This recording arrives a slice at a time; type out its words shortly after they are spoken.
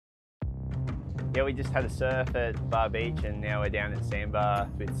Yeah, we just had a surf at Bar Beach and now we're down at Sanbah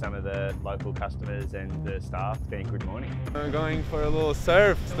with some of the local customers and the staff. It's been a good morning. We're going for a little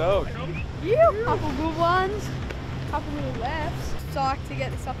surf, stoked. Yeah, a couple good ones, a couple little lefts. Psyched to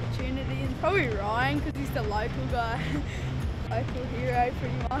get this opportunity, and probably Ryan because he's the local guy, local hero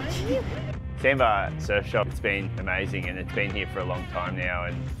pretty much. Sanbah Surf Shop, it's been amazing and it's been here for a long time now,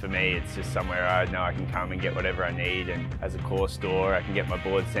 and for me it's just somewhere I know I can come and get whatever I need, and as a core store I can get my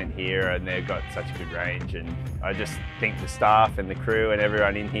board sent here and they've got such a good range, and I just think the staff and the crew and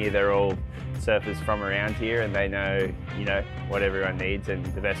everyone in here, they're all surfers from around here and they know, what everyone needs and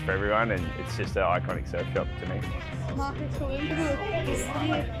the best for everyone, and it's just an iconic surf shop to me.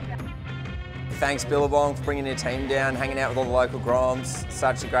 Thanks Billabong for bringing your team down, hanging out with all the local groms.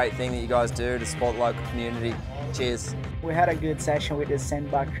 Such a great thing that you guys do to support the local community. Cheers. We had a good session with the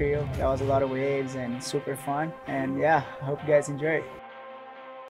Sanbah crew. There was a lot of waves and super fun. And yeah, I hope you guys enjoy it.